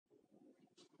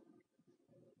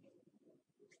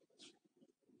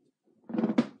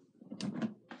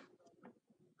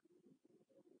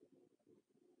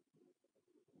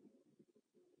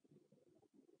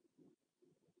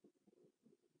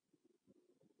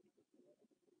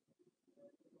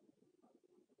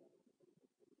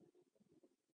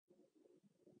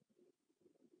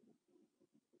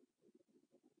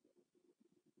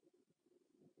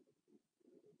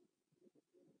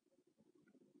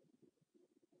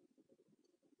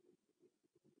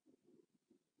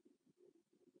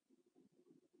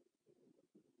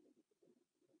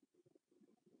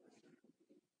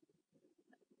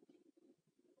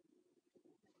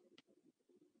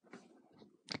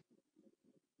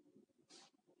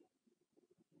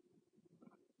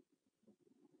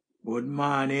Good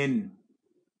morning.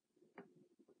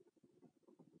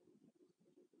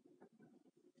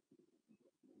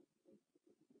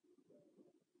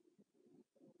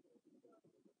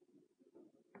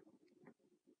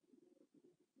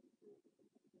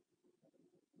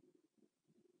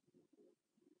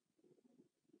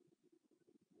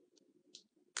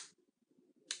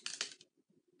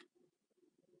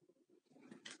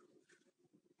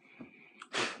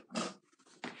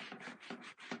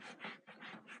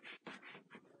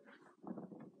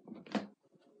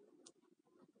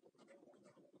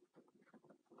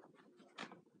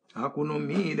 Akuno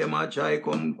me, them a try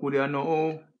come could ya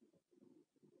know.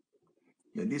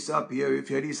 You disappear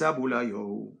if you disabula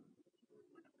yo.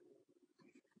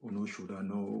 Uno shoulda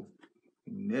know.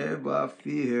 Never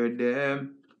fear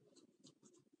them.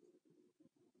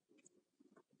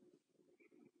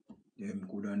 Them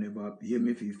coulda never pay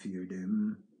me if you fear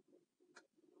them.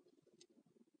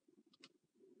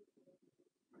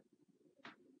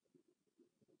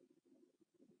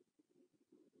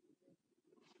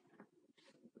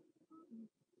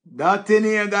 That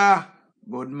nigga.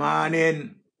 Good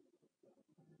morning.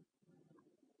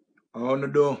 How you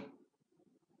do?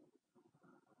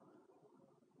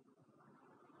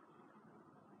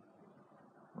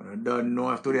 I don't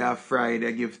know if today a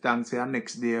Friday, give thanks for the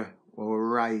next day. We'll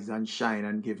rise and shine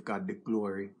and give God the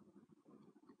glory.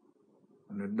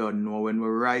 And I don't know when we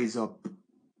rise up,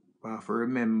 we have to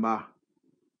remember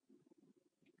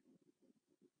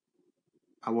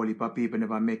a whole heap of people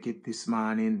never make it this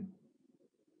morning.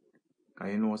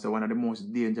 Because you know, so one of the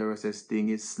most dangerous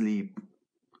things is sleep.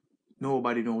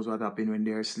 Nobody knows what happens when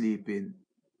they're sleeping.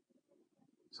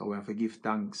 So we have to give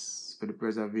thanks for the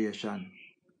preservation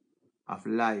of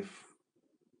life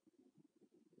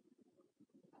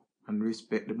and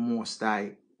respect the Most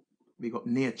High. Big up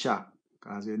nature,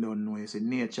 because you don't know, you see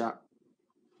nature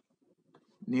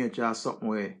is something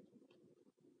where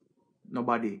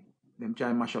nobody, them try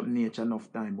to mash up nature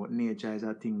enough time, but nature is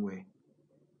a thing where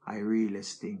I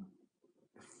realest thing.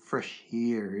 Fresh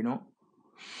air, you know.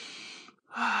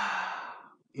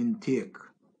 Intake.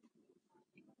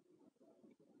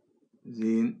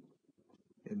 Zin,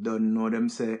 you don't know them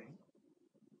say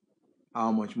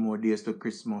how much more days to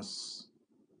Christmas.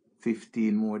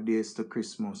 15 more days to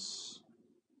Christmas.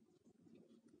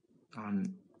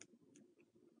 And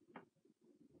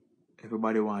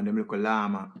everybody want them little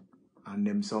llama and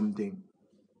them something.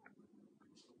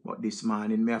 But this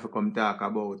morning me have to come talk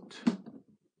about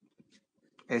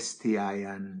STI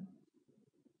and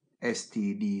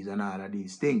STDs and all of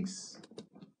these things.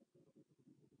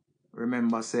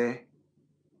 Remember, say,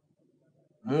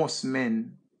 most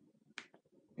men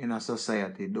in a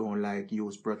society don't like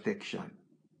use protection.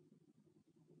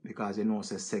 Because they know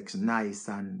say sex nice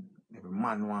and every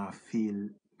man want to feel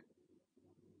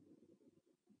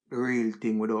the real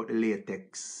thing without the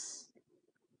latex.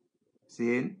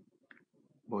 See?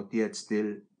 But yet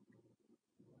still,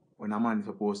 when a man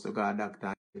supposed to go to a doctor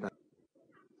and get a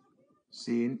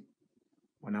see?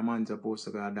 When a man supposed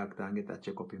to go to a doctor and get a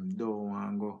checkup, him don't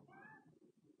want to go.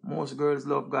 Most girls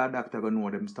love go to a doctor to know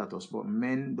them status, but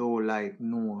men don't like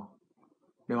know.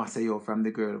 They must say, yo, from the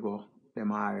girl go,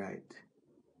 them alright.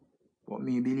 But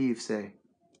me believe, say,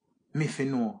 me fi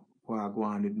know what go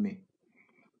on with me.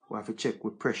 We have to check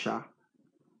with pressure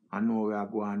and know where I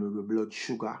go on with blood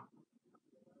sugar.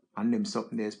 And them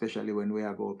something there, especially when we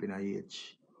are go up in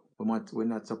age. We're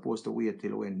not supposed to wait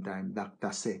till when time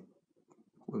doctor say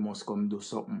we must come do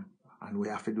something. And we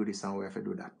have to do this and we have to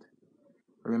do that.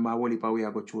 Remember, all heap we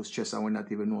are go choose stress and we not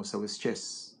even know so it's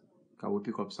stress. Because we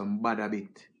pick up some bad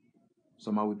habit.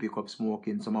 Somehow we pick up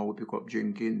smoking, somehow we pick up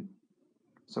drinking.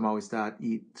 Somehow we start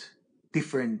eat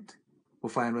different. We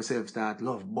find ourselves start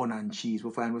love bun and cheese.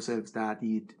 We find ourselves start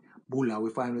eat bulla. We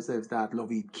find ourselves start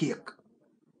love eat cake.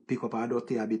 Pick up a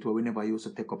dirty habit where we never used to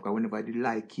take up because we never did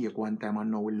like cake one time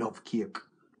and now we love cake.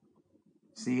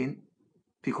 See?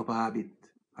 Pick up a habit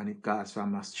and it causes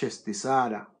from a stress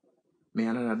disorder. Me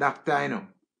and a doctor, you know.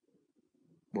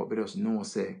 But we just know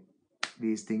say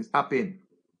these things happen.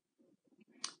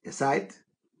 You see it?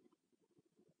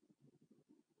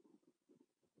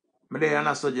 But then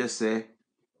I suggest say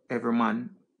every man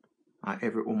and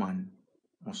every woman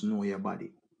must know your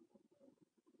body.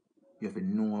 You have to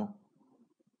know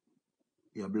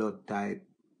your blood type.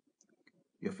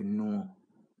 You have to know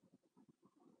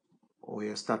how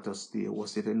your status stay.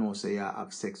 What if you know say you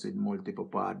have sex with multiple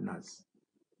partners?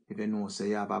 If you know say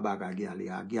you have a bag of girl,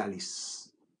 you are girlies.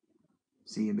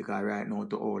 See, because right now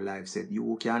to all life said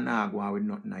you cannot go on with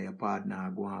nothing and your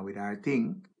partner go on with her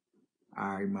thing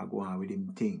or him go on with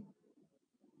him thing.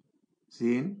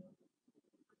 See?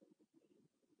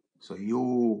 So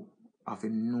you have to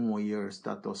know your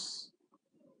status.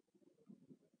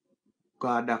 Go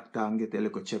to a doctor and get a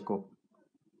little checkup.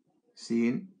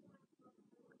 See?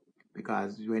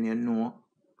 Because when you know,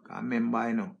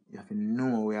 remember, you have to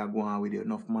know where you're going with you.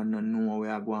 Enough man don't know where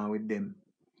you're going with them.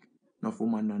 Enough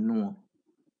woman don't know.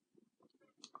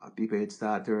 People it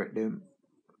start to hurt them.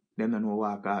 Them don't know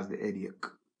what cause the headache.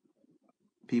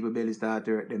 People belly start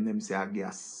to hurt them say a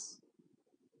gas.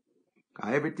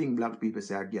 Because everything black people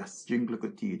say a gas. Drink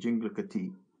little tea, drink little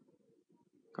tea.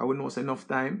 Because we know it's enough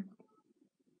time,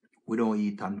 we don't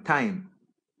eat on time.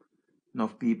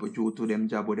 Enough people due to them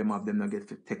job where them have them not get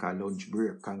to take a lunch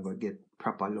break and go get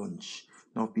proper lunch.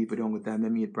 Enough people don't get time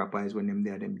them eat proper is when them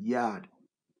there them yard.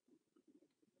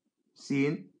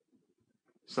 See?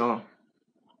 So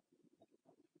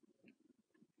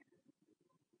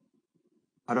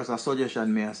that's a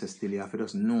suggestion me I say still you have to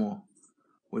just know.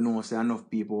 We know say enough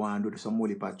people want to do some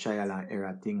only for trial and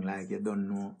error thing like you don't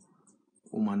know.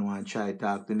 Woman want to try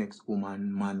talk to next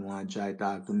woman, man want to try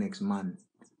talk to next man.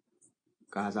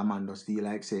 Because a man just feel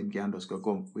like saying can just go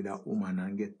come with a woman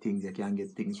and get things. You can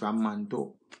get things from man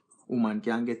too. Woman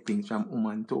can get things from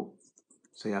woman too.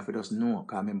 So you have to just know.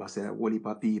 Because remember say a whole heap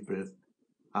of people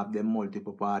have them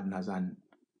multiple partners and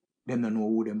them don't know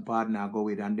who them partner go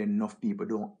with, and then enough people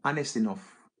don't honest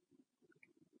enough.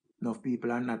 Enough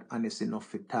people are not honest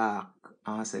enough to talk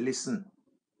and say, listen,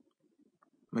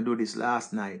 I do this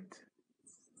last night.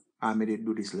 I did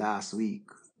do this last week.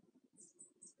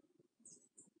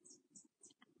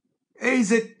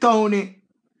 Is it Tony?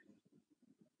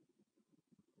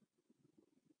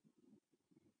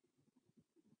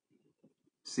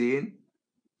 See?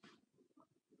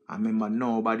 I remember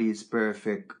nobody is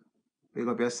perfect. Pick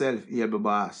up yourself, able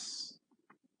boss.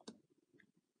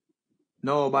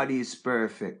 Nobody is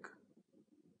perfect.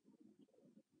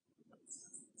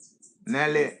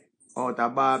 Nelly, out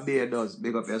of Barbados,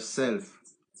 pick up yourself.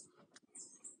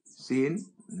 See?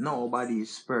 Nobody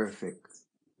is perfect.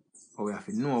 But we have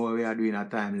to know what we are doing at a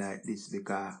time like this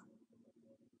because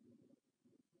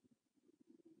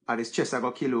at this chest I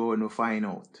go kill you when we find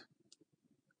out.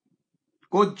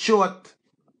 Good shot.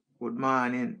 Good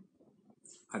morning.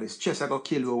 At this chest I go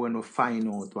kill you when we find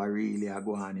out what really are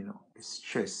going on, The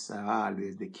stress are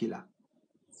always the killer.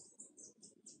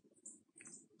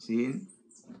 See?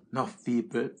 Enough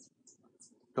people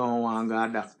don't want to go to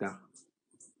a doctor.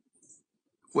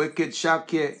 Wicked shock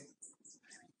here.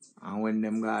 And when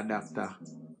them go to a doctor,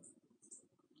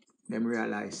 them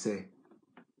realize say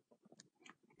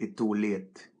it's too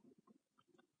late.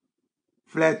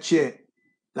 Fletcher,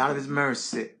 Lord of His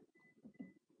mercy.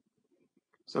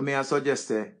 So me I suggest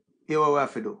say, here what we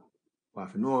have to do. We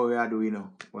have to know what we are doing,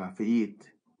 We have to eat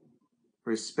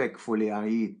respectfully and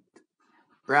eat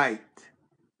right.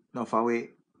 Not for we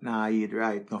not eat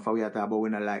right. Not for we talk about we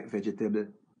not like vegetable.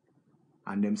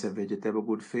 And them say vegetable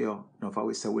good for you. Not for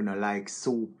we say we not like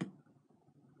soup.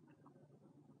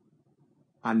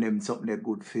 And them something that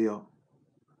good for you.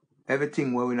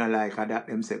 Everything we not like that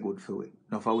them say good for we.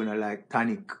 Not for we not like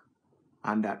tonic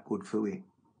and that good for we.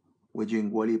 We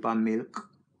drink whole heap of milk.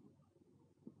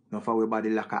 Not for we body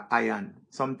lack of iron.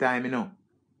 Sometimes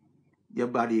your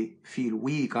body feel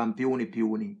weak and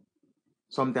puny.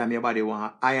 Sometimes your body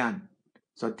want iron.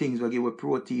 So things will give you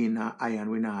protein and iron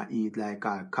we not eat like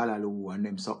callaloo and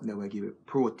them something that will give you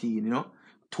protein,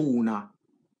 tuna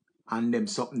and them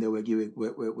something that will give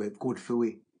it good for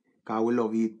we. Because we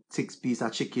love eat 6 pieces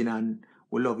of chicken and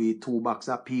we love eat 2 boxes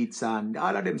of pizza and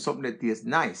all of them something that tastes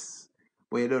nice.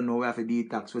 But you don't know we have to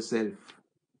detox yourself.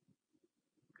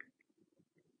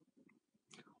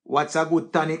 What's a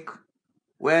good tonic?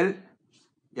 Well,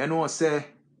 say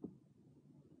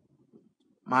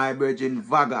my virgin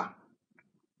Vaga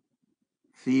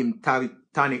theme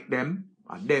tonic them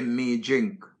and them me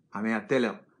drink. I mean I tell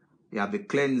you have the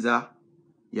cleanser,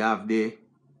 you have the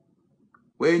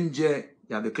Wenje,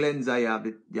 you have the cleanser, you have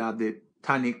the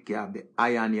tonic, you have the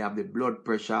iron, you have the blood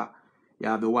pressure, you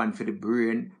have the one for the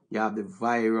brain, you have the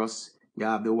virus, you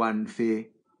have the one for me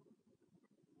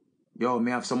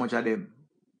have so much of them.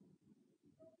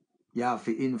 You have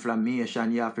for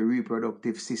inflammation, you have for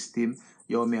reproductive system,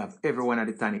 me have every one of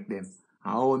the tonic them.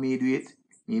 And how me do it?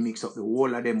 Me mix up the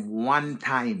whole of them one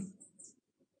time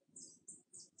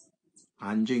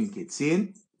and drink it.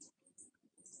 See?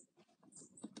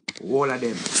 Whole of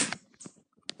them.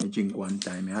 I drink one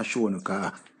time. I show you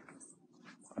because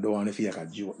I don't want to feel like a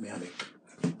joke.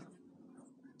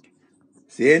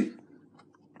 See?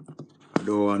 I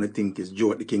don't want to think it's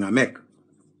joke the king I make.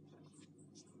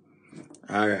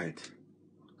 Alright.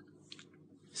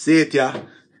 See it, yeah?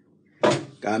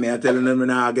 Because I tell them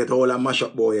I get all a mash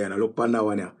up boy and I look on that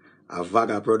one here. A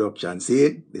Vaga production. See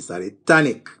it? This is the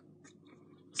tonic.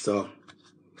 So,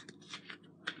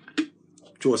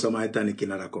 throw some of my tonic in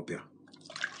that cup here.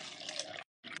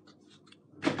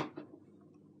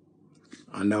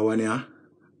 And that one here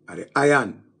are the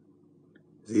iron.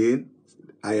 See?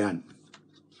 Iron.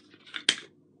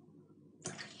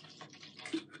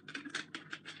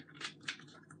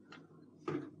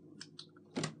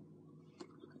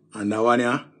 And that one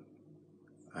here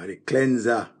are the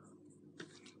cleanser.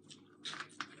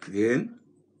 See?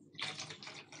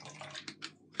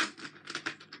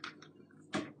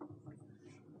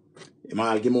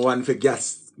 I'll give me one for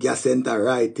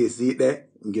gastroenteritis. See it there?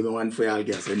 Give me one for all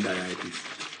gastroenteritis.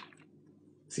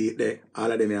 See it there?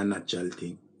 All of them are natural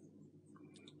thing.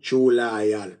 True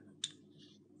loyal.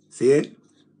 See it?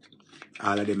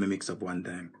 All of them mix up one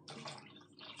time.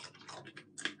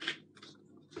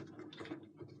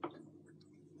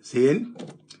 See it?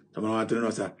 Someone want to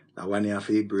know, sir, that one here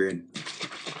for your brain.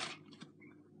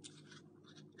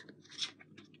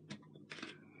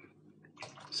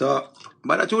 So,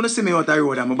 but that you want to see me out the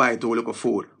road and I buy it to look for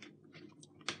food.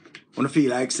 I feel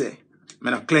like, say,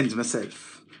 I cleanse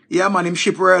myself. Yeah, man, him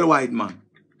ship worldwide, man.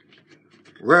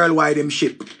 Worldwide, him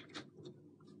ship.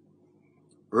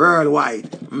 Worldwide.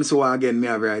 I'm so again, me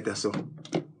have right so.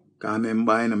 Because I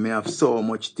remember, I have so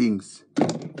much things.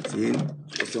 See?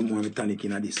 Just some more tonic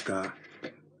in this car.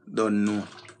 Don't know.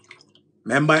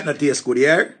 Remember, it not taste good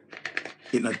here?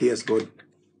 It not taste good.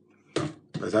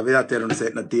 Because if I tell them, say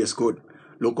it not taste good.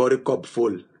 Look how the cup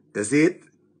full. You see it?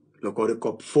 Look how the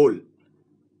cup full.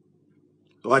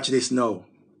 Watch this now.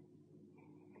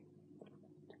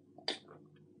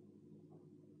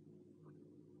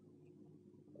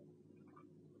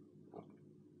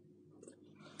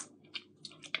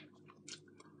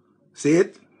 See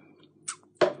it?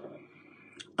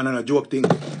 Another joke thing.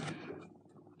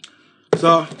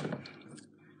 So,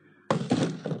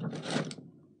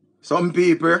 some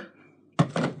people,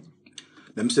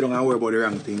 them sit down and worry about the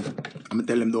wrong thing. I'm going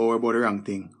to tell them don't worry about the wrong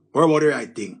thing. Worry about the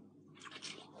right thing.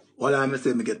 All I'm going to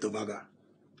say, me get to bagger.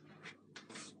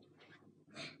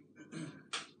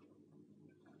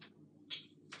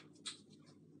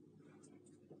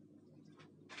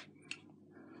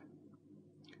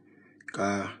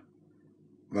 Because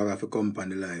bagger for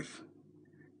company life.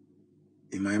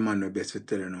 In my man, the best for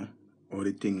tell you now how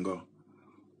the thing go.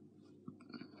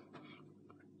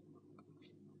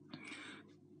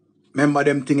 Remember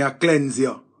them thing a cleanse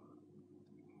you.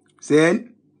 See?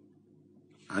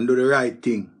 And do the right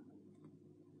thing.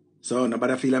 So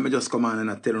nobody feel like me just come on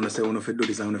and I tell you, say, I want to do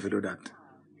this, I want to do that.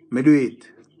 Me do it.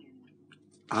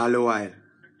 All the while.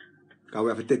 Because we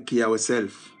have to take care of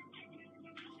ourselves.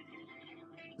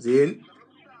 See?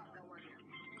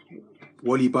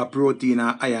 Whole heap of protein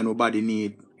and iron nobody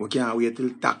need. We can't wait till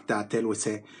doctor tell we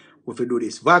say, we have to do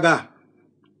this. Vaga.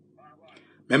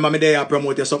 Remember me there I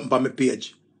promote something on my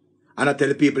page. And I tell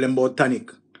the people about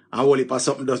tonic. And whole heap of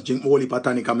something just drink whole heap of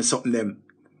tonic and me something them.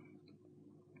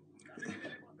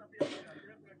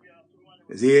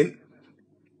 See?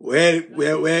 Where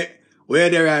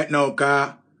they right now,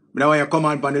 car? I want you come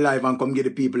on the live and come get the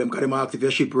people them, because they ask if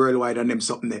you ship worldwide and them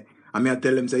something there. And I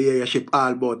tell them, say, yeah, you ship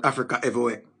all about Africa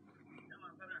everywhere.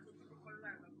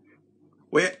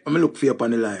 Wait, I'm look for you up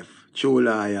on the live. True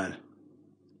loyal.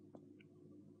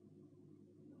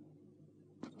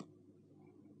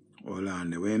 Hold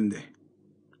on, where am they?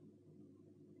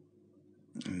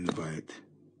 Invite.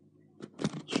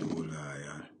 True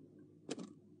loyal.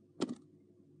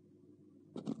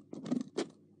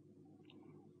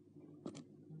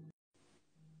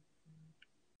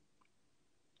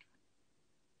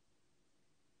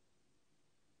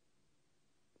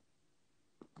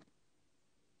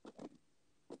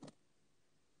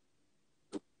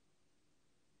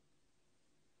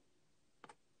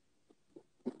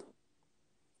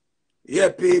 Yeah,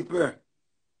 people.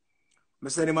 I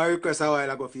send him a request a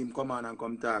while ago for him come on and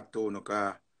come talk to him,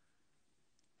 because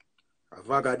I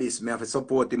figure this, I have to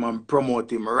support him and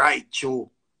promote him right through.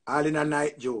 All in a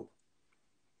night, Joe.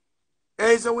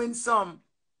 Here's a win some.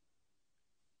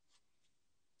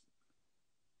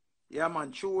 Yeah,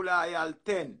 man, True Loyal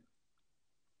 10.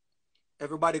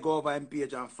 Everybody go over him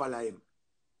page and follow him.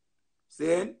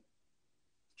 See?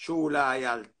 True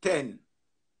Loyal 10.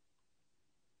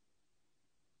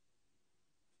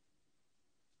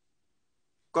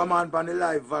 Come on the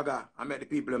live, Vaga, and make the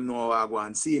people them know how I go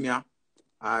and see me.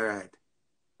 Alright.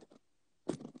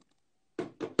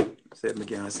 Said me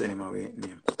can't send him away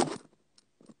name.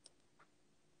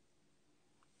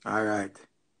 Alright.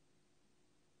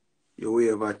 You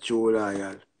wave a True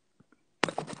Loyal.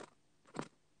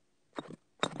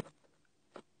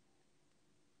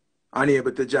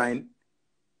 Unable to join.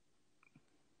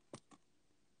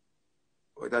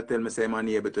 That tell me say I'm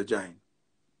unable to join.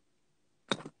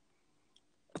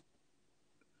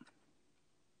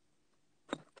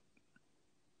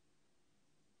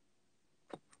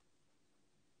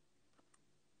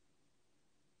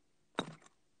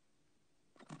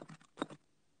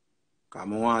 Because I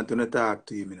want to talk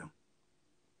to him, you know.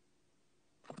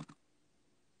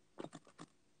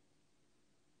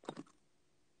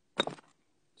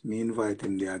 Me invite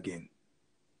him there again.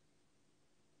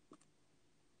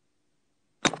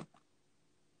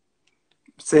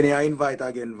 Send you invite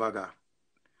again, Vaga.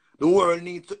 The world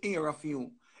needs to hear of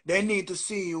you. They need to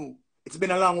see you. It's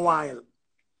been a long while.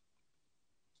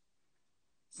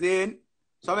 See?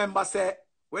 Some members say,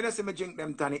 when you see me drink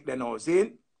them tonic, they know,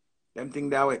 see? Them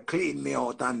think that will clean me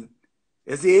out and,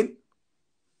 you see?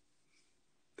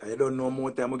 You don't know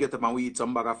more time, we get up and we eat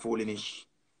some bag of foolishness.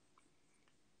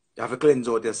 You have to cleanse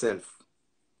out yourself.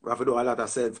 You have to do a lot of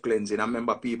self-cleansing. I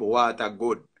remember people, water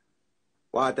good.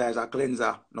 Water is a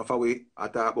cleanser. Not for we I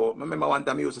talk about. I remember one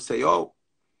time I used to say, yo,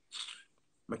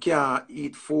 I can't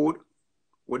eat food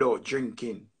without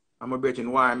drinking. I'm a Britain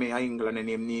why me in England and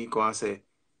name Nico and say,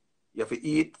 you have to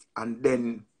eat and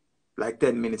then like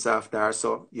 10 minutes after or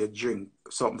so, you drink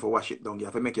something for wash it down. You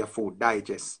have to make your food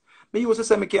digest. Me used to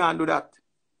say I can't do that.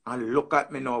 And look at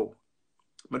me now.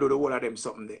 I do the whole of them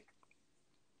something there.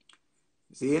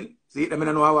 See? See, I don't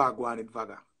know how I go on it,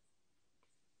 Vaga.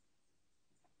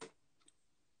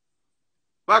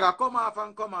 Vaga, come off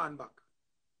and come on back.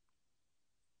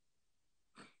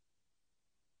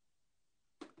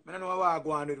 I don't know how I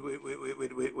go on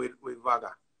with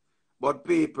Vaga. But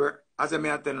people, as I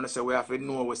may tell you, say we have to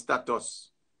know our status.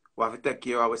 We have to take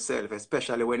care of ourselves,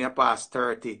 especially when you pass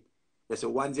 30. You say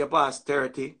once you pass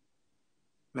 30,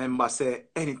 remember say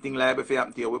anything like if you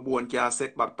happen to you, we bone can't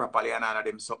set back properly and all of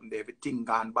them something there. Everything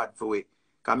gone bad for we.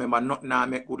 Because remember, nothing now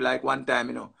make good like one time,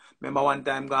 you know. Remember one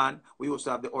time gone, we used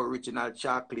to have the original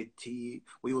chocolate tea.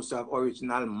 We used to have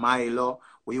original Milo.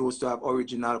 We used to have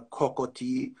original cocoa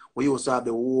tea. We used to have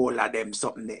the whole of them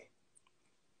something there.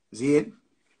 See it?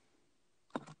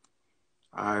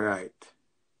 All right.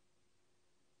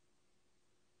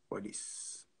 What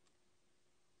is?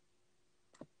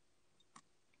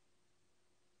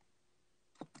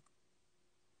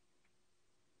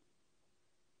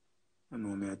 I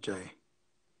know me a try.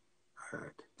 All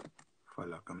right.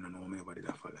 Follow. Come on, know me about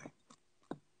that follow.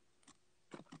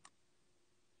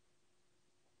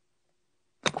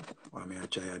 Why me a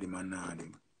try the man now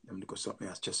him. Them because something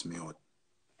has stressed me out.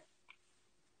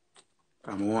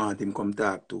 I want him come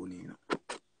talk to me, you know.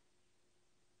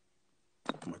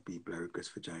 My people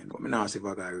request for join, but me now see if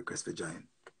I got a request for join.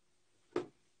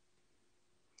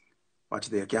 Watch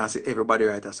there, you can't see everybody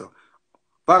right so.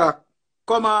 Vaga,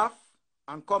 come off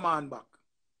and come on back.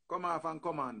 Come off and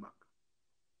come on back.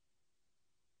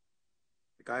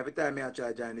 Because every time I try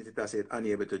to join it, I say it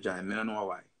unable to join. I don't know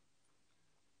why.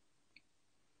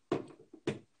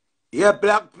 Yeah,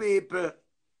 black people,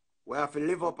 we have to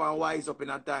live up and wise up in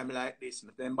a time like this.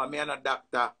 Remember, me and a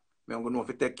doctor, I'm going to have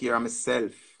to take care of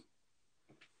myself.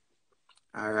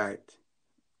 All right.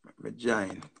 Let me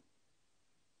join.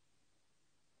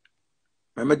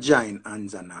 Remember join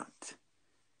hands or not.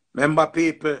 Remember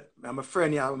people, I'm a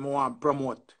friend here I want to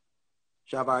promote.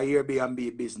 She have her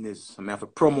Airbnb business. So I have to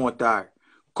promote her.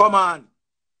 Come on.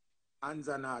 Hands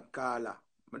or not, call her.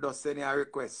 I just send you a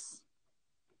request.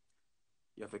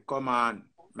 You have to come on.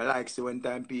 I like see when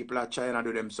time people are trying to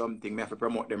do them something, I have to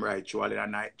promote them right through all in a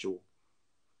night show.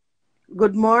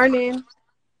 Good morning.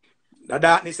 The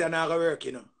darkness is not going to work,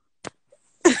 you know.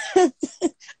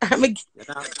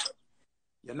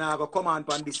 You're not going to come on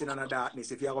from this in the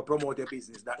darkness if you're going to promote your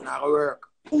business. That's not going to work.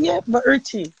 Yeah, but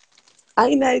Richie, I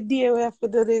have no idea we have to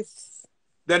do this.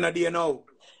 Then do you know?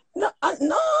 No,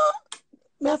 no.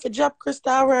 I have to drop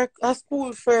Crystal work at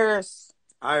school first.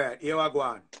 All right, here we go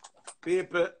on.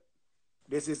 People,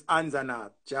 this is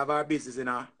Anzanat. She have her business in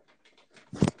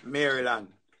Maryland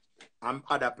and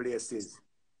other places.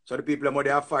 So the people who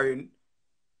are foreign,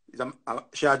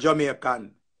 she is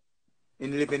Jamaican,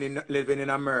 living in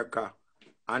America.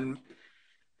 And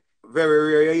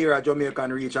very rare you hear a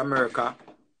Jamaican reach America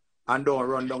and don't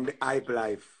run down the hype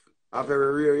life. A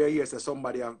very rare you hear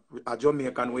somebody, a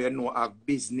Jamaican where you know have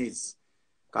business.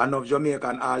 Because enough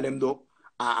Jamaican, all them do,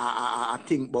 I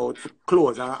think about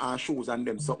clothes and shoes and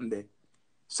them something there.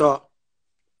 So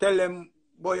tell them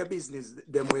about your business,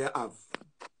 them where you have.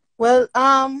 Well,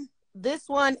 this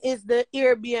one is the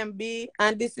Airbnb,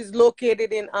 and this is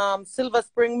located in Silver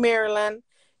Spring, Maryland.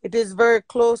 It is very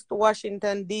close to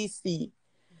Washington, D.C.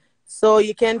 So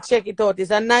you can check it out.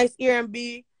 It's a nice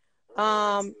Airbnb.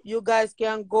 You guys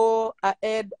can go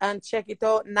ahead and check it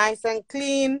out. Nice and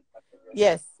clean.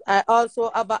 Yes, I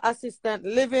also have an assistant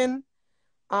living,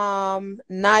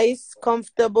 nice,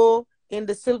 comfortable in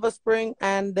the Silver Spring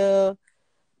and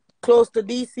close to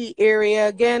DC area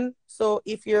again. So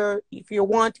if you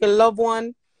want your loved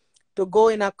one to go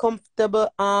in a comfortable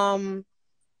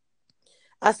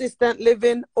assistant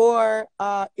living or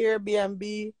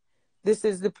Airbnb, this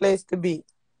is the place to be.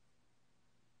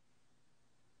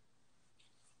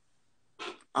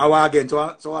 How again?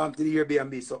 So I'm to the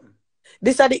Airbnb something.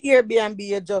 This are the Airbnb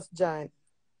you just joined.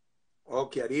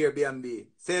 Okay, the Airbnb.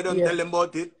 Say don't tell them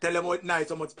about it. Tell them how it's nice,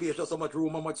 how much spacious, how much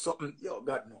room, how much something. Yo,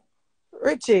 God no.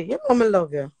 Richie, your mama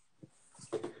love you.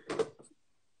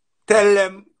 Tell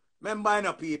them,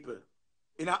 remember people,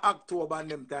 in October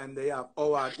and them time they have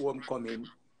our homecoming.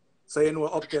 So you know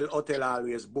hotel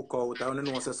always book out. I don't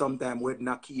know so sometimes we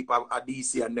not keep a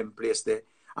DC and them place there.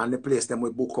 And the place them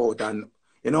we book out and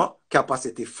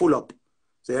capacity full up.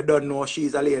 So you don't know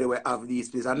she's a lady we have these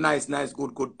places. A nice,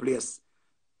 good place.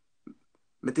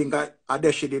 I think I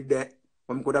did she did there.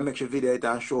 We could have make sure video it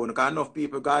and show. Because enough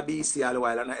people got DC all the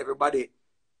while and everybody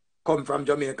come from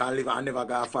Jamaica and live and never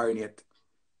got foreign yet.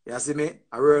 You see me?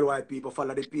 A worldwide people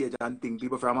follow the page and think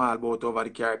people from all about over the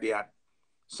Caribbean.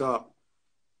 So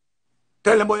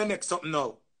tell them about your next something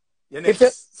now. Your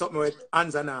next something with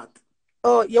hands and heart.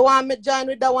 Oh, you want me to join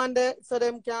with that one there so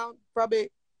them can probably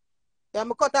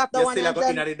cut off the one. You still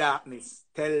in the darkness.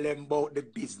 Tell them about the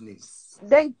business.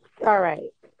 Then all right.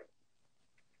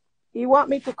 You want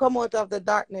me to come out of the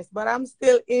darkness, but I'm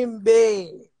still in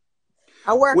bed.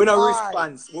 I work with no hard.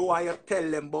 Response. We want you to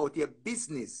tell them about your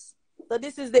business. So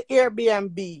this is the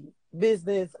Airbnb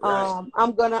business. Right.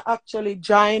 I'm gonna actually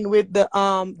join with the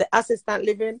assistant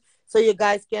living so you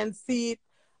guys can see it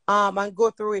and go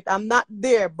through it. I'm not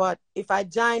there, but if I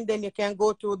join, then you can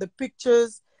go through the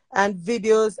pictures and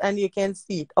videos and you can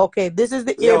see it. Okay, this is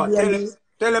the Airbnb.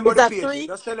 Tell them about the page.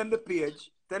 Just tell them the page.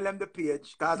 Tell them the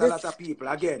page. Because a lot of people,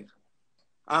 again,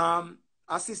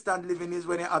 assistant living is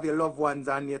when you have your loved ones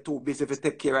and you're too busy to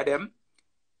take care of them.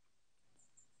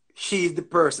 She's the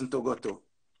person to go to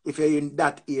if you're in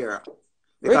that era.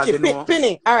 Because Richie,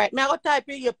 Penny. All right, now I'll type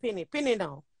in your Penny. Penny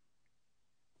now.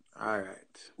 All right.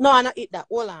 No, I don't eat that.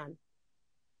 Hold on.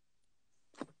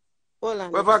 Hold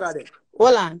on. Where got it?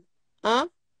 Hold on. Huh?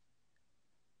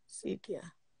 See it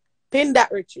here. Pin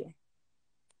that, Richie.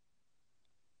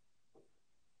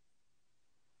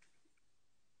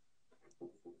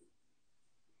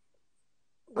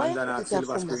 And then at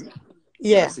Silver Spring.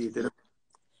 Yeah. See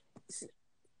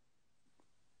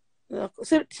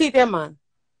it, see it, man.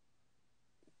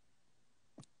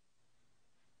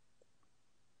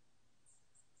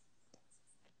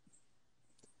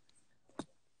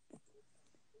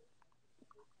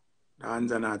 The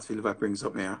hands and heart Silver Spring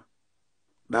something here.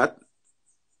 That?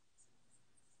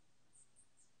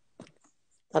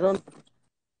 I don't.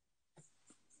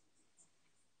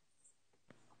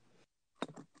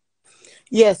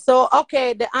 Yes, so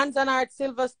okay, the Hands and Heart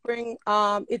Silver Spring,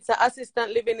 it's an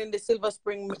assistant living in the Silver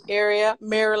Spring area,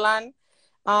 Maryland.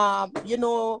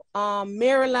 Maryland,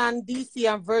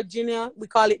 DC, and Virginia, we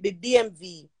call it the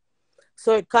DMV.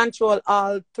 So it controls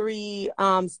all three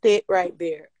states right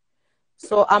there.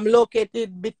 So I'm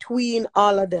located between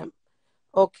all of them.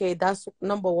 Okay, that's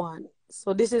number one.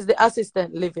 So this is the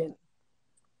assistant living.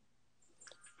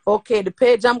 Okay, the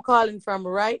page I'm calling from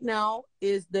right now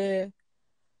is the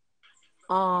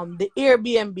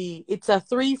Airbnb. It's a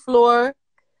 3-floor,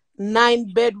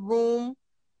 9-bedroom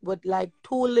with like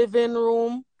 2 living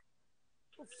room,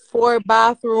 4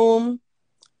 bathroom,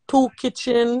 2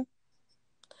 kitchen.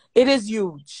 It is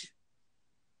huge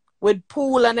with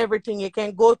pool and everything. You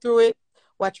can go through it.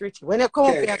 Watch Richie. When you come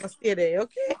up here, I can stay there,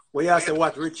 okay? Well, you say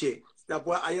what, Richie? Stop.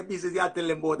 What are you busy? You tell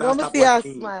them about that. Stop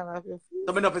watching. Smile.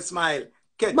 Don't enough smile.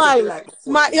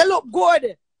 Smile. You look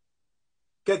good.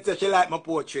 Kid said she like my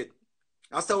portrait.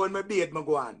 That's how when my beard me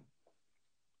go on.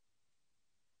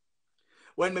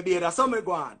 When my beard, that's how me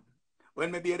go on.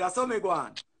 When my beard, that's how me go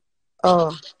on.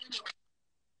 Oh.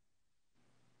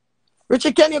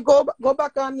 Richie, can you go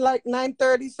back on like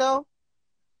 9:30 so?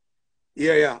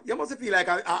 Yeah. You must feel like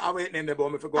I wait in the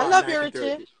bomb if you go I on love you,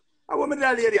 Richie. I want me to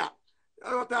that lady. I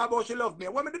don't talk about she love me.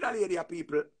 What me do that lady,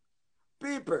 people?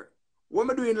 People. What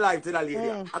me doing live to that lady?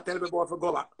 I tell me about to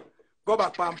go back. Go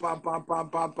back, pam,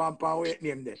 wait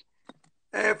name there.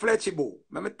 Hey, Fletchy Boo,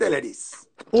 let me tell you this.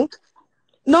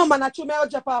 No, man, I choose me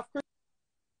out drop off. Go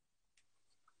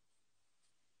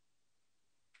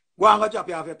and drop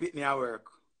you off your pitney at work.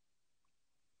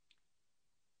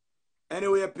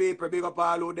 Anyway, people, big up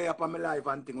all who there upon my life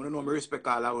and thing. You know, me respect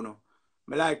all of you know.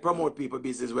 I like promote people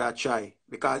business where I try.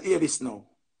 Because hear this now.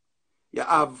 You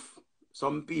have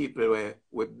some people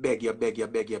will beg you. They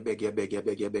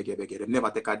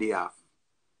never take a day off.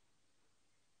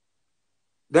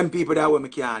 Them people that way me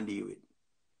can't deal with.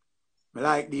 I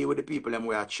like deal with the people them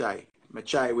where I try. I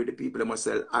try with the people them who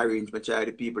sell orange. I try with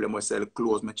the people them who sell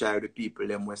clothes. I try with the people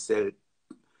them who sell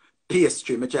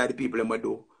pastry. I try with the people them who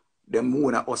do them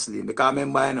who are hustling. Because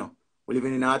remember, you know, we're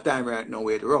living in our time right now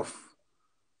where it's rough.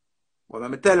 But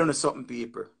I'm telling you something,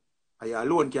 people. You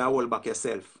alone can't hold back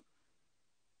yourself.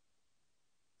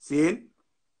 See?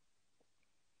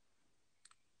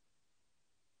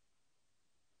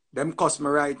 Them cost me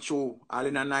right through, all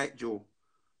in a night, Joe.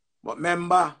 But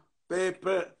remember,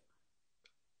 people,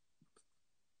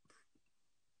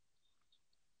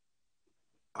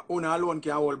 you alone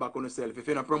can't hold back on yourself. If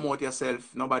you don't promote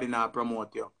yourself, nobody not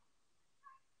promote you.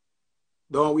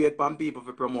 Don't wait for people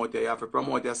to promote you. You have to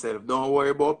promote yourself. Don't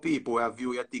worry about people who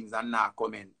view your things and not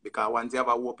comment. Because once you have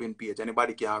a open page,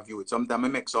 anybody can view it. Sometimes I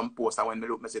make some posts and when I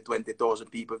look, I say 20,000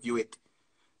 people view it.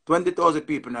 20,000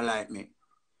 people not like me.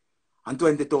 And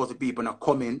 20,000 people not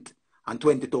comment. And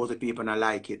 20,000 people not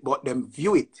like it. But them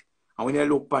view it. And when you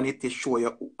look on it, it show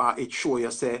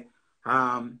you say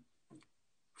 15%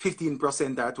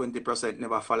 or 20%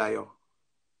 never follow you.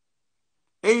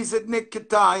 Is it naked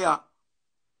tire?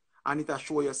 And it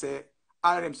show you say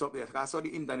all of them stuff there. Because I saw the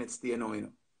internet stay now, you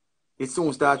know. It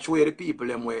soon start show you the people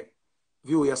them where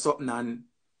view you something and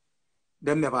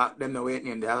them never wait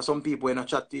name. There are some people who not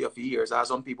chat to you for years. There are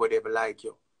some people they like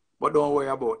you. But don't worry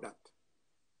about that.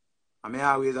 I mean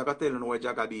always I can tell you what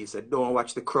Jagabi said, don't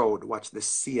watch the crowd, watch the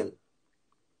sale.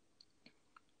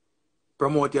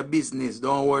 Promote your business.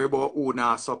 Don't worry about who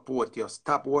not support you.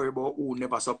 Stop worry about who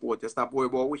never support you. Stop worry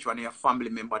about which one of your family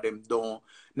member them don't.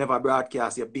 Never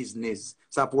broadcast your business.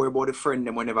 Stop worry about the friend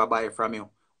them will never buy from you.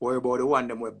 Worry about the one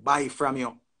them will buy from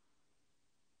you.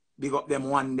 Big up them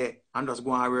one day and just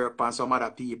go and work on some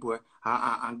other people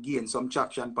and gain some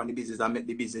traction on the business and make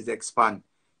the business expand.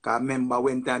 Because remember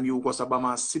when time you go to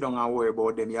Obama and sit down and worry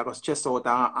about them, you go stress out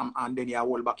and then you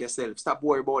hold back yourself. Stop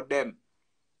worry about them.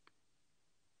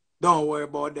 Don't worry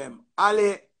about them.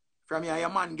 Ali, from here, your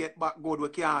man get back good. We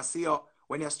can't see you.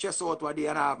 When you stress out one day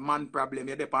and have man problem,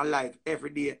 you're on live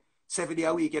every day. 7 days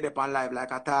a week, you're on live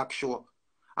like a talk show.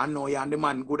 And now you're the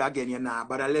man good again. You're not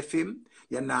bother left him.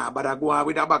 You're not bother go on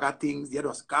with a bag of things. You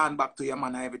just gone back to your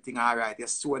man and everything all right. You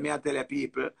swear me I tell you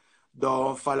people,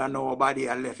 don't follow nobody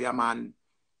and left your man.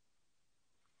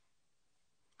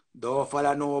 Don't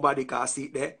follow nobody because see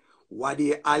there. What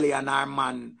the Ali and our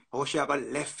man, how she have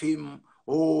left him.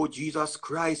 Oh, Jesus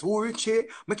Christ. Oh, Richie,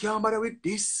 I can't bother with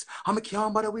this. I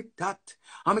can't bother with that.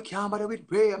 I can't bother with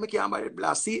Bray. I can't bother with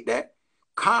blah. See it there?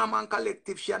 Calm and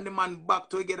collective. She and the man back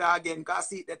together again. Because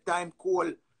see the time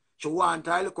cold. She want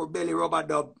her little belly rubber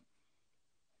dub.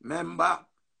 Remember?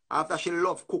 After she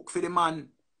love cook for the man.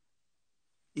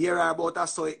 Hear her about her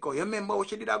so it go. You remember how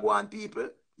she did that go on, people?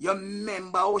 You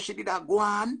remember how she did that go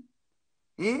on?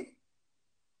 Eh?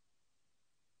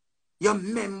 You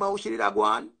remember how she did that go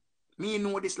on? Me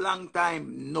know this long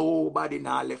time, nobody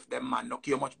now left them man. No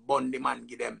care how much bun the man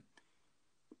give them.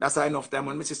 That's why enough time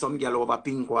when I see some girl over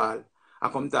pink wall, I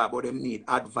come talk about them need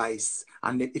advice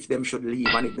and if them should leave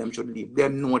and if them should leave.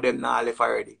 Them know them now left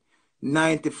already.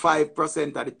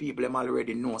 95% of the people them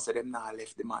already know so them now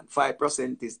left the man.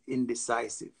 5% is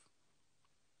indecisive.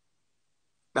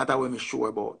 That's what I'm sure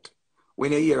about.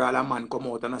 When you hear all a man come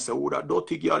out and I say, oh, that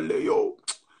dirty girl, yo.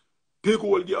 Big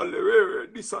old girl,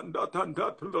 this and that and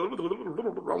that.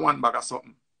 One bag of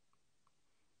something.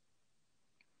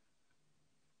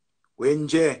 When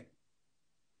Jay,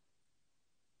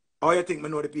 how you think I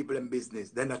know the people in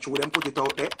business? Then I show them put it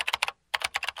out there.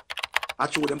 I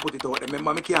show them put it out there.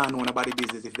 Remember, I can't know nobody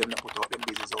business if them not put out them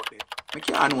business out there. I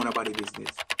can't know nobody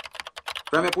business.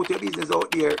 From me put your business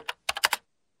out there,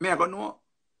 me I go know.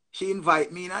 She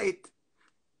invite me in it.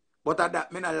 But at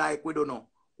that, me not like we don't know.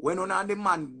 When you know the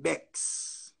man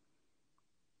begs,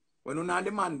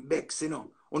 you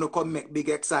know, you come make big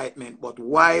excitement. But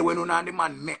why when you know the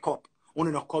man make up,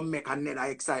 you don't come make another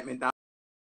excitement